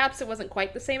 Perhaps it wasn't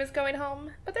quite the same as going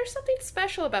home, but there's something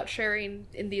special about sharing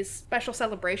in these special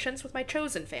celebrations with my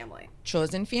chosen family.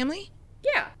 Chosen family?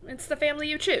 Yeah, it's the family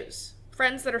you choose.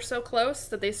 Friends that are so close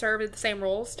that they serve the same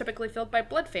roles, typically filled by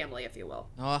blood family, if you will.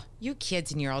 Oh, you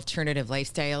kids and your alternative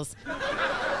lifestyles.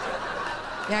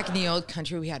 Back in the old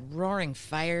country, we had roaring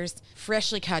fires,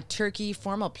 freshly caught turkey,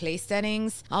 formal place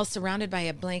settings, all surrounded by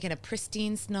a blanket of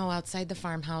pristine snow outside the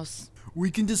farmhouse.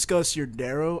 We can discuss your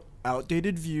narrow,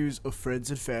 outdated views of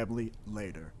friends and family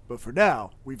later. But for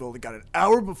now, we've only got an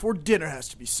hour before dinner has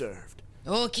to be served.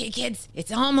 Okay, kids,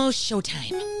 it's almost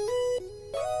showtime.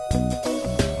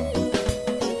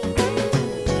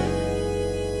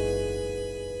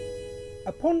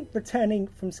 Upon returning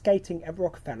from skating at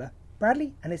Rockefeller,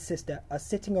 Bradley and his sister are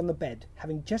sitting on the bed,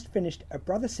 having just finished a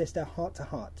brother-sister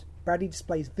heart-to-heart. Bradley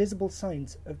displays visible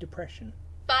signs of depression.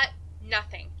 But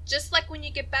nothing. Just like when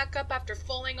you get back up after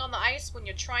falling on the ice when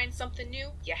you're trying something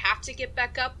new, you have to get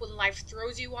back up when life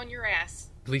throws you on your ass.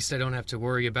 At least I don't have to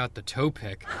worry about the toe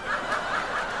pick.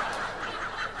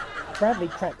 Bradley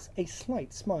cracks a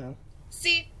slight smile.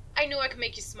 See, I knew I could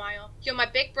make you smile. You're my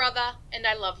big brother, and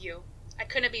I love you. I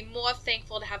couldn't be more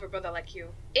thankful to have a brother like you.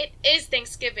 It is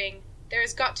Thanksgiving. There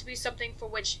has got to be something for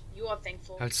which you are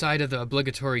thankful. Outside of the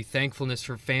obligatory thankfulness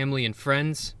for family and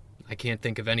friends, I can't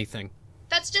think of anything.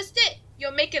 That's just it.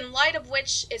 You're making light of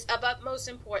which is of utmost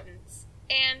importance.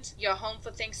 And you're home for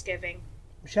Thanksgiving.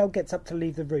 Michelle gets up to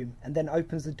leave the room and then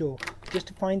opens the door, just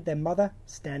to find their mother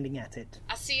standing at it.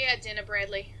 I'll see you at dinner,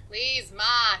 Bradley. Please,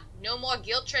 Ma, no more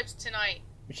guilt trips tonight.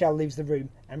 Michelle leaves the room,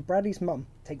 and Bradley's mum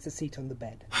takes a seat on the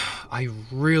bed. I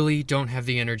really don't have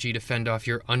the energy to fend off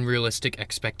your unrealistic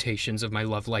expectations of my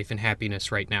love life and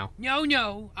happiness right now.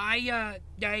 No, I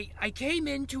came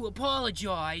in to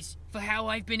apologize for how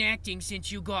I've been acting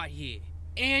since you got here,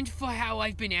 and for how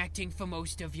I've been acting for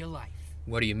most of your life.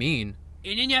 What do you mean?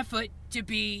 In an effort to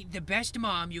be the best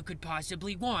mom you could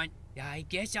possibly want, I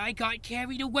guess I got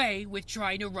carried away with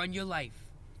trying to run your life.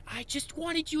 I just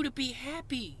wanted you to be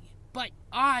happy. But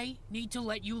I need to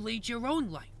let you lead your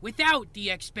own life without the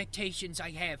expectations I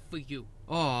have for you.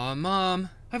 Aw, Mom.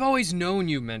 I've always known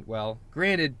you meant well.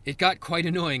 Granted, it got quite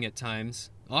annoying at times.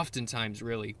 Oftentimes,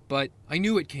 really. But I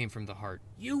knew it came from the heart.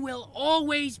 You will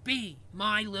always be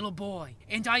my little boy,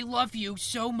 and I love you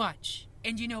so much.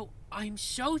 And you know, I'm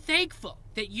so thankful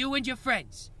that you and your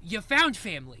friends, your found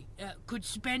family, could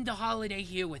spend the holiday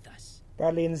here with us.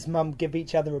 Bradley and his mum give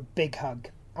each other a big hug.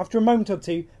 After a moment or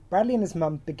two, Bradley and his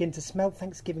mum begin to smell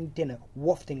Thanksgiving dinner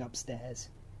wafting upstairs.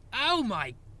 Oh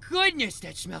my goodness,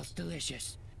 that smells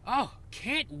delicious. Oh,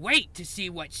 can't wait to see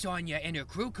what Sonia and her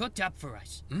crew cooked up for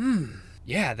us.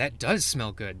 Yeah, that does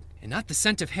smell good. And not the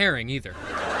scent of herring either.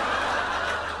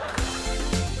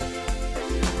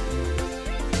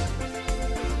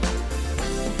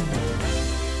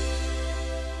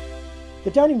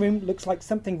 The dining room looks like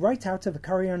something right out of a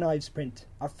Curry on Ives print.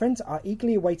 Our friends are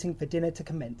eagerly awaiting for dinner to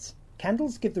commence.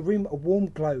 Candles give the room a warm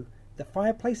glow. The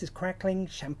fireplace is crackling,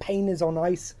 champagne is on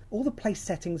ice. All the place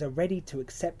settings are ready to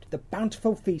accept the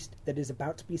bountiful feast that is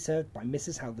about to be served by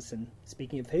Mrs. Halverson.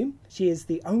 Speaking of whom, she is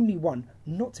the only one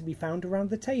not to be found around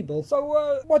the table.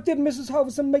 So, what did Mrs.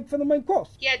 Halverson make for the main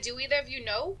course? Yeah, do either of you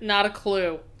know? Not a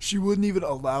clue. She wouldn't even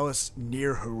allow us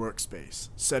near her workspace.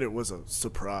 Said it was a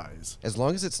surprise. As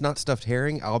long as it's not stuffed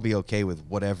herring, I'll be okay with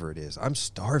whatever it is. I'm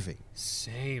starving.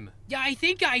 Same. Yeah, I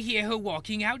think I hear her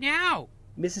walking out now.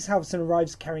 Mrs. Halverson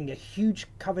arrives carrying a huge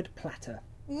covered platter.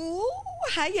 Ooh,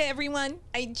 hiya, everyone.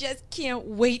 I just can't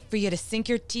wait for you to sink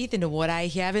your teeth into what I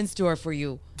have in store for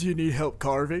you. Do you need help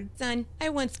carving? Son, I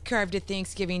once carved a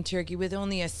Thanksgiving turkey with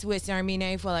only a Swiss Army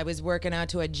knife while I was working out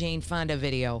to a Jane Fonda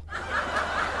video.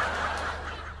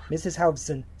 Mrs.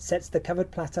 Halverson sets the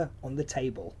covered platter on the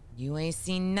table. You ain't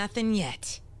seen nothing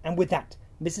yet. And with that,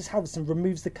 Mrs. Halverson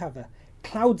removes the cover.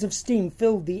 Clouds of steam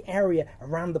fill the area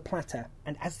around the platter,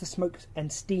 and as the smoke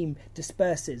and steam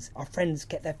disperses, our friends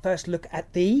get their first look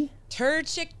at the...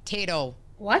 Turchick-tato.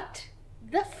 What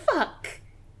the fuck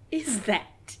is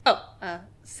that? Oh,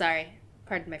 sorry.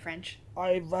 Pardon my French.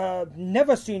 I've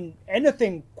never seen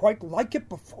anything quite like it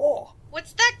before.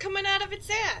 What's that coming out of its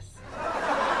ass?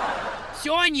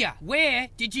 Sonia, where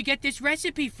did you get this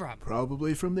recipe from?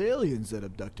 Probably from the aliens that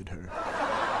abducted her.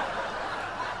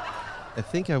 I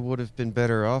think I would have been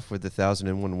better off with the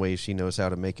 1001 ways she knows how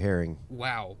to make herring.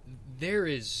 Wow, there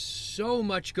is so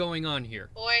much going on here.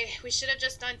 Boy, we should have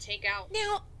just done takeout.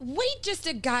 Now, wait just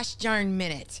a gosh darn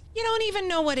minute. You don't even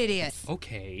know what it is.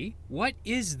 Okay, what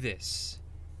is this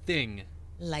thing?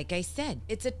 Like I said,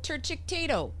 it's a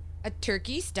turchick-tato. A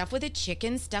turkey stuffed with a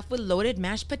chicken stuffed with loaded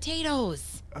mashed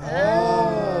potatoes.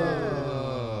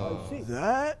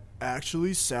 That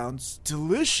actually sounds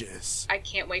delicious. I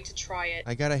can't wait to try it.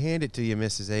 I gotta hand it to you,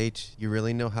 Mrs. H. You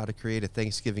really know how to create a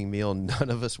Thanksgiving meal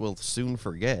none of us will soon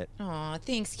forget. Aw,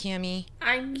 thanks, Cammy.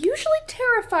 I'm usually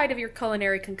terrified of your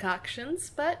culinary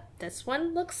concoctions, but this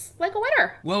one looks like a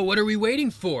winner. Well, what are we waiting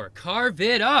for? Carve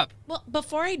it up! Well,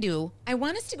 before I do, I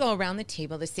want us to go around the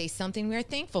table to say something we are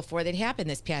thankful for that happened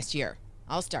this past year.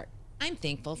 I'll start. I'm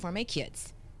thankful for my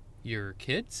kids. Your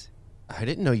kids? I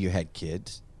didn't know you had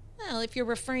kids. Well, if you're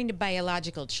referring to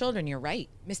biological children, you're right.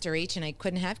 Mr. H and I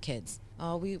couldn't have kids.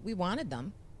 Oh, we wanted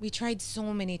them. We tried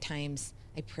so many times.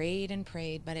 I prayed and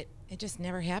prayed, but it just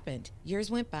never happened. Years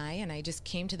went by, and I just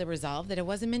came to the resolve that it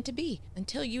wasn't meant to be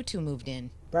until you two moved in.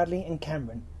 Bradley and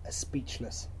Cameron are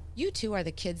speechless. You two are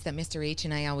the kids that Mr. H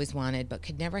and I always wanted, but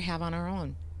could never have on our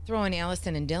own. Throw in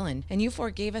Allison and Dylan, and you four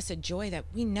gave us a joy that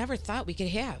we never thought we could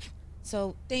have.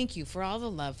 So thank you for all the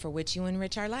love for which you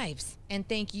enrich our lives. And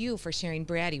thank you for sharing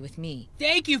Brady with me.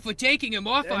 Thank you for taking him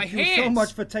off our hands. Thank you so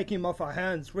much for taking him off our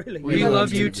hands, really. We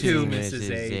love you too,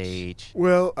 Mrs. H.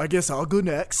 Well, I guess I'll go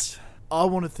next. I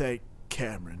want to thank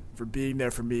Cameron for being there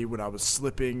for me when I was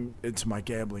slipping into my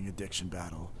gambling addiction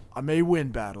battle. I may win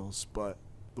battles, but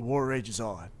the war rages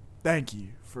on. Thank you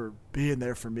for being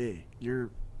there for me.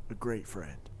 You're a great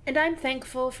friend. And I'm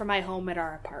thankful for my home at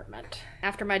our apartment.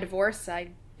 After my divorce,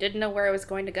 I didn't know where I was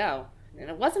going to go. And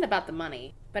it wasn't about the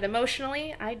money, but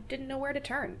emotionally, I didn't know where to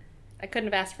turn. I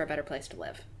couldn't have asked for a better place to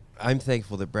live. I'm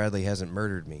thankful that Bradley hasn't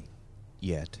murdered me.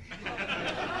 Yet.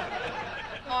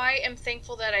 I am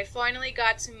thankful that I finally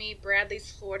got to meet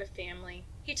Bradley's Florida family.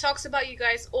 He talks about you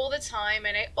guys all the time,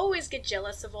 and I always get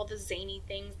jealous of all the zany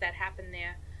things that happen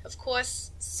there. Of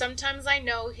course, sometimes I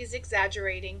know he's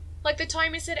exaggerating. Like the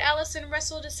time he said Allison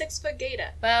wrestled a 6-foot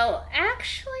gator. Well,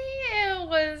 actually, it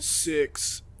was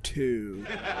 6'2".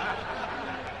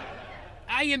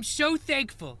 I am so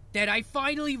thankful that I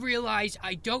finally realized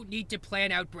I don't need to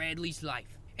plan out Bradley's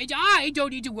life. And I don't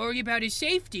need to worry about his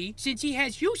safety since he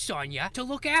has you, Sonia, to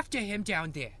look after him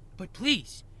down there. But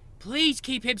please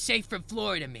keep him safe from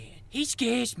Florida, man. He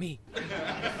scares me.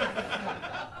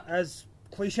 As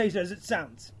cliché as it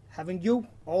sounds, having you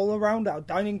all around our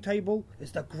dining table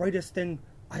is the greatest thing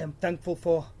I am thankful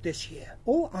for this year.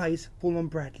 All eyes fall on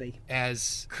Bradley.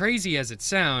 As crazy as it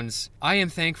sounds, I am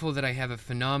thankful that I have a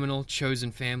phenomenal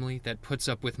chosen family that puts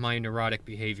up with my neurotic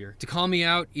behavior. To call me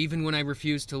out even when I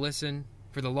refuse to listen.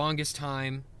 For the longest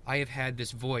time, I have had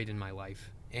this void in my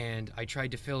life, and I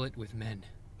tried to fill it with men.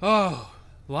 Oh,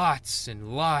 lots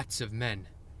and lots of men.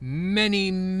 Many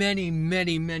men.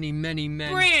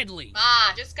 Bradley!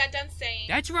 Just got done saying.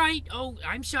 That's right. Oh,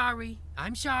 I'm sorry.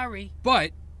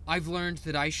 But I've learned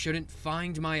that I shouldn't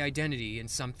find my identity in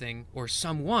something or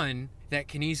someone that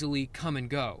can easily come and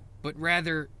go, but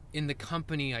rather in the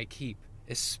company I keep,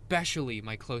 especially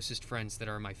my closest friends that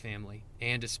are my family,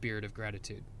 and a spirit of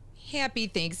gratitude. Happy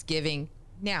Thanksgiving.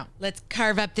 Now, let's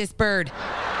carve up this bird.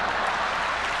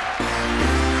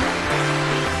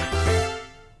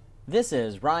 This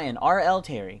is Ryan R.L.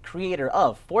 Terry, creator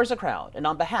of Forza Crowd, and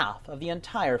on behalf of the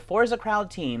entire Forza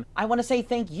Crowd team, I want to say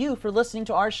thank you for listening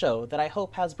to our show that I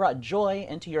hope has brought joy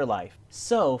into your life.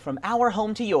 So, from our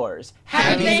home to yours,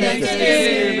 Happy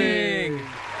Thanksgiving!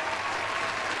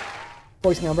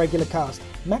 Voicing our regular cast: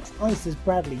 Max Ice as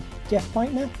Bradley, Jeff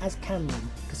Feitner as Cameron,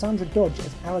 Cassandra Dodge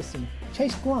as Allison,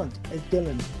 Chase Grant as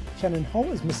Dylan, Shannon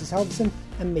Hull as Mrs. Halverson,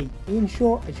 and me, Ian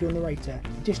Shaw, as your narrator.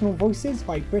 Additional voices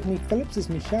by Brittany Phillips as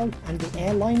Michelle and the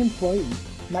airline employee,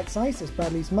 Max Ice as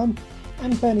Bradley's mum,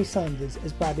 and Bernie Sanders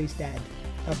as Bradley's dad.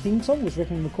 Our theme song was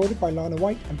written and recorded by Lana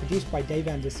White and produced by Dave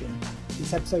Anderson.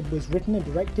 This episode was written and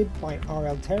directed by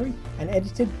R.L. Terry and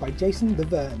edited by Jason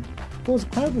Laverne. Forza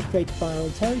Crowd was created by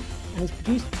R.L. Terry and is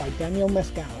produced by Daniel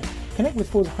Mescal. Connect with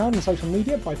Forza Crowd on social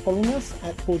media by following us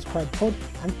at Forza Crowd Pod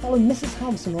and follow Mrs.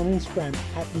 Halverson on Instagram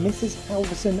at Mrs.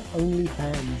 Halverson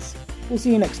OnlyFans. We'll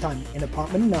see you next time in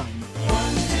Apartment 9.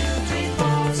 1,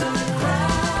 2, 3, 4,